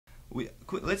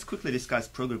let's quickly discuss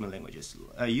programming languages.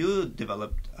 You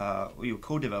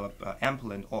co-developed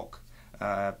AMPL and AWK,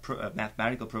 a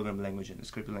mathematical programming language and a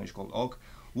scripting language called AWK.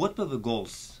 What were the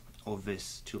goals of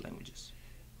these two languages?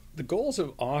 The goals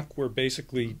of AWK were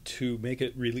basically to make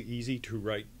it really easy to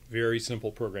write very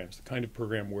simple programs, the kind of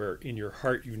program where in your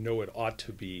heart you know it ought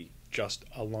to be just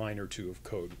a line or two of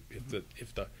code.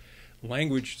 If the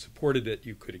language supported it,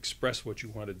 you could express what you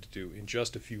wanted to do in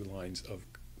just a few lines of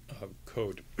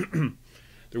code.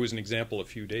 There was an example a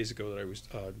few days ago that I was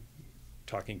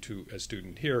talking to a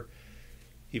student here.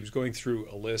 He was going through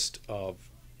a list of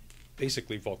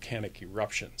basically volcanic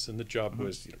eruptions, and the job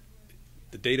was,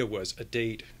 the data was a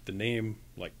date, the name,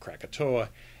 like Krakatoa,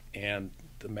 and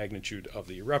the magnitude of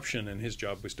the eruption, and his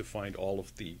job was to find all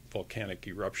of the volcanic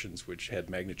eruptions which had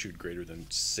magnitude greater than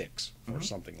 6 or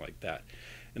something like that.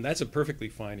 And that's a perfectly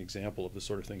fine example of the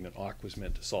sort of thing that AWK was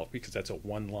meant to solve, because that's a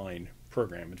one-line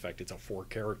program. In fact, it's a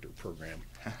 4-character program.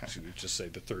 So you just say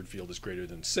the third field is greater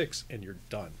than 6, and you're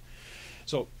done.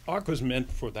 So AWK was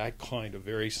meant for that kind of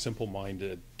very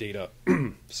simple-minded data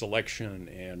selection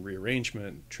and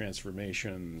rearrangement,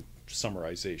 transformation,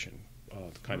 summarization,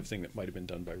 the kind of thing that might have been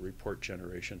done by report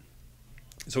generation.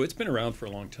 So it's been around for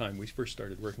a long time. We first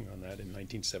started working on that in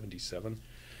 1977.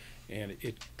 And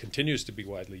it continues to be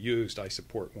widely used. I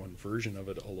support one version of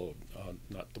it, although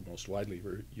not the most widely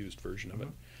used version of it.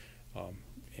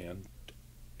 And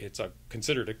it's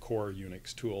considered a core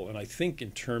Unix tool. And I think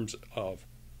in terms of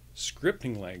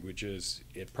scripting languages,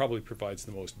 it probably provides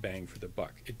the most bang for the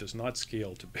buck. It does not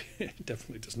scale to, it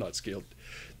definitely does not scale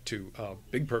to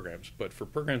big programs. But for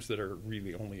programs that are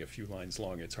really only a few lines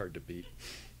long, it's hard to beat.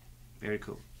 Very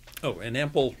cool. Oh, and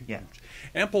AMPL. Yeah.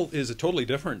 AMPL is a totally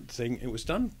different thing. It was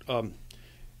done,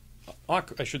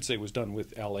 AWK, I should say, was done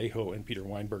with Aho and Peter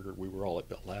Weinberger. We were all at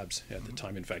Bell Labs at the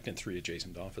time, in fact, in 3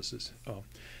 adjacent offices.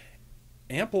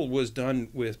 AMPL was done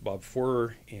with Bob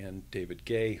Forer and David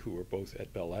Gay, who were both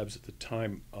at Bell Labs at the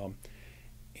time.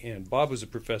 And Bob was a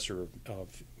professor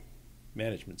of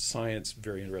management science,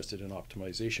 very interested in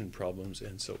optimization problems,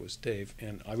 and so was Dave.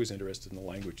 And I was interested in the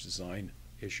language design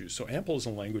issues. So AMPL is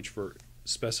a language for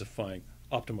specifying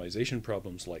optimization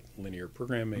problems like linear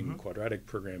programming, quadratic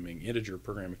programming, integer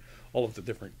programming, all of the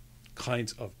different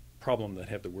kinds of problem that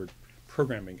have the word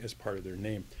programming as part of their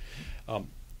name.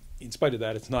 In spite of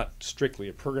that, it's not strictly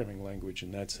a programming language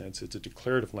in that sense. It's a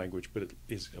declarative language, but it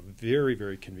is a very,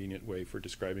 very convenient way for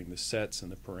describing the sets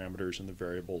and the parameters and the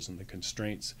variables and the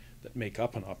constraints that make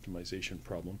up an optimization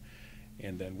problem.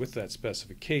 And then with that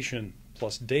specification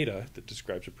plus data that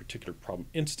describes a particular problem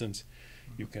instance,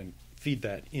 you can feed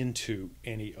that into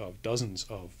any of dozens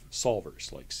of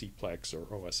solvers like CPlex or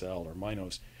OSL or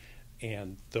Minos,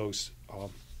 and those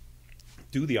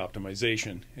do the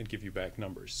optimization and give you back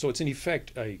numbers. So it's in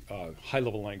effect a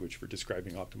high-level language for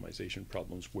describing optimization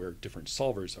problems where different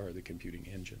solvers are the computing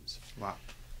engines. Wow,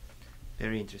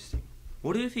 very interesting.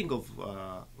 What do you think of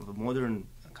modern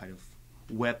kind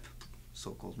of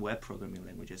so-called web programming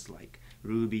languages like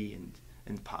Ruby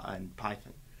and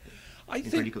Python? I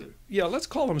think, yeah, let's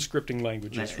call them scripting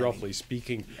languages, roughly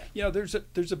speaking. Yeah, there's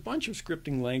a bunch of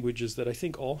scripting languages that I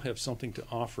think all have something to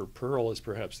offer. Perl is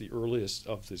perhaps the earliest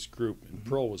of this group, and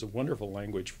Perl was a wonderful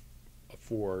language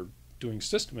for doing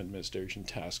system administration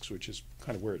tasks, which is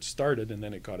kind of where it started, and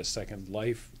then it got a second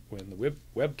life when the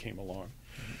web came along.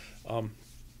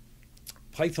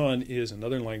 Python is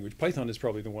another language. Python is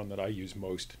probably the one that I use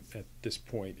most at this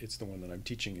point. It's the one that I'm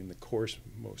teaching in the course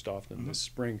most often this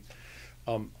spring.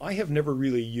 I have never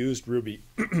really used Ruby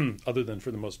other than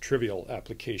for the most trivial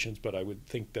applications, but I would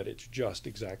think that it's just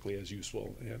exactly as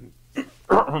useful and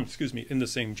excuse me, in the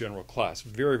same general class.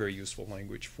 Very, very useful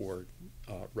language for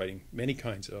writing many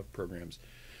kinds of programs.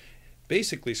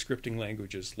 Basically, scripting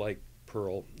languages like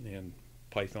Perl and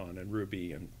Python and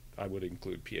Ruby, and I would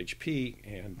include PHP,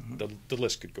 and the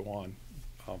list could go on.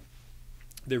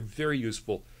 They're very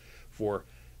useful for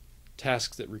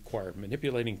tasks that require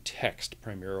manipulating text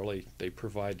primarily. They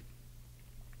provide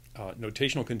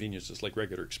notational conveniences like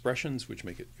regular expressions, which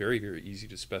make it very, very easy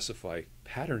to specify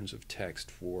patterns of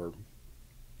text for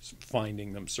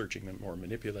finding them, searching them, or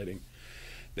manipulating.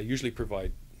 They usually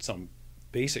provide some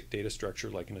basic data structure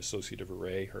like an associative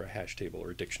array or a hash table or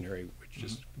a dictionary, which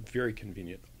is very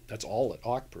convenient. That's all that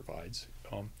AWK provides.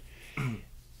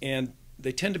 And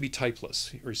they tend to be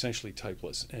typeless, or essentially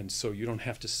typeless, and so you don't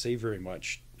have to say very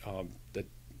much.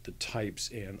 The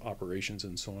types and operations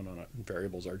and so on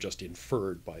variables are just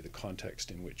inferred by the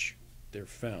context in which they're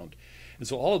found. And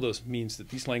so all of those means that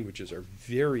these languages are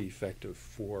very effective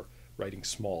for writing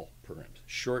small programs,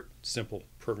 short, simple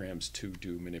programs to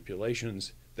do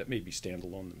manipulations that may be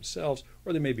standalone themselves,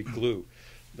 or they may be glue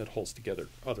that holds together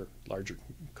other larger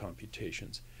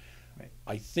computations. Right.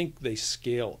 I think they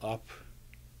scale up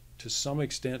to some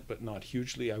extent, but not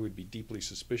hugely. I would be deeply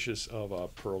suspicious of a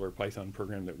Perl or Python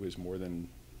program that was more than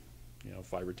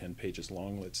 5 or 10 pages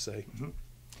long, let's say. Mm-hmm.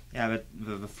 Yeah, but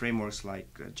the frameworks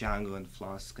like Django and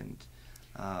Flask and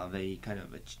they kind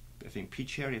of, I think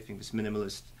PCherry, I think this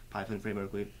minimalist Python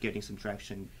framework, we're getting some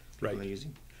traction. People are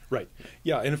using. Right.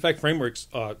 Yeah, and in fact, frameworks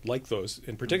like those,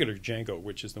 in particular Django,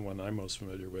 which is the one I'm most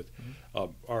familiar with,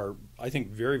 are, I think,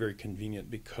 very, very convenient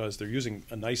because they're using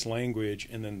a nice language,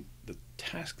 and then the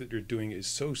task that you're doing is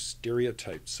so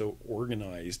stereotyped, so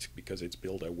organized, because it's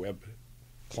built a web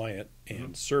client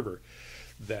and server,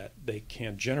 that they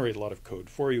can generate a lot of code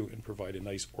for you and provide a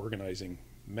nice organizing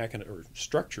mechanism or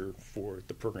structure for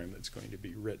the program that's going to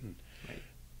be written. Right.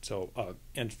 So,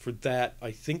 and for that,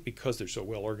 I think because they're so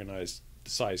well organized, the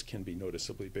size can be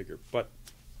noticeably bigger. But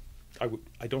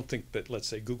I don't think that, let's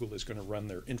say, Google is going to run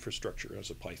their infrastructure as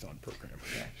a Python program.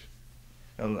 Yeah.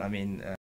 Well, I mean,